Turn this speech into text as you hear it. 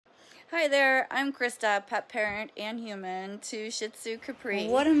Hi there, I'm Krista, pet parent and human to Shih Tzu Capri.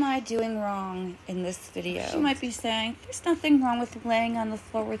 What am I doing wrong in this video? She might be saying, there's nothing wrong with laying on the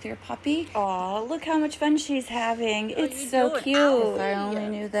floor with your puppy. Aw, look how much fun she's having. It's so cute. If I only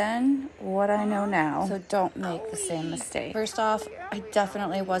knew then what I know now. So don't make the same mistake. First off, I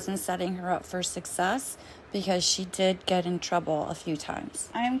definitely wasn't setting her up for success because she did get in trouble a few times.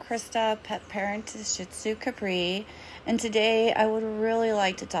 I am Krista, pet parent to Shih Tzu Capri, and today I would really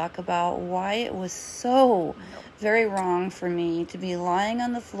like to talk about why it was so very wrong for me to be lying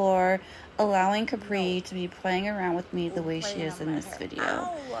on the floor, allowing Capri to be playing around with me the way she is in this video.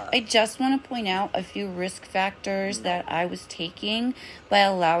 I just want to point out a few risk factors that I was taking by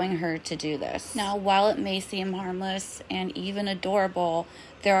allowing her to do this. Now, while it may seem harmless and even adorable,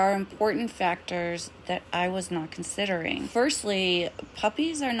 there are important factors that I was not considering. Firstly,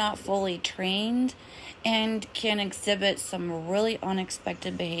 puppies are not fully trained and can exhibit some really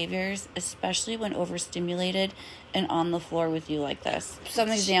unexpected behaviors, especially when overstimulated and on the floor with you like this. Some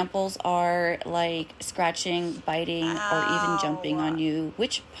examples are like scratching, biting, or even jumping on you,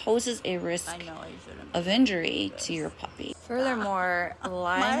 which poses a risk of injury to your puppy. Furthermore,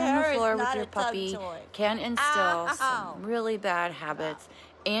 lying on the floor with your puppy can instill some really bad habits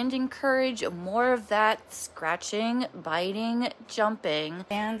and encourage more of that scratching, biting, jumping,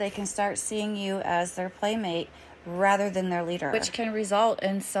 and they can start seeing you as their playmate rather than their leader, which can result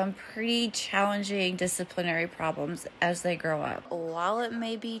in some pretty challenging disciplinary problems as they grow up. While it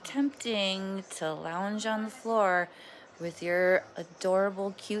may be tempting to lounge on the floor with your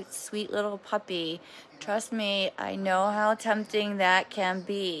adorable, cute, sweet little puppy, trust me, I know how tempting that can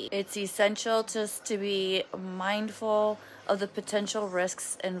be. It's essential just to be mindful of the potential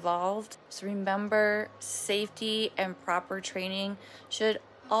risks involved. So remember, safety and proper training should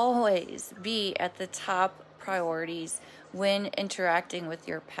always be at the top priorities when interacting with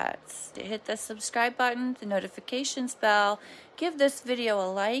your pets. Hit the subscribe button, the notifications bell, give this video a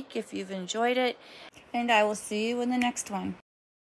like if you've enjoyed it, and I will see you in the next one.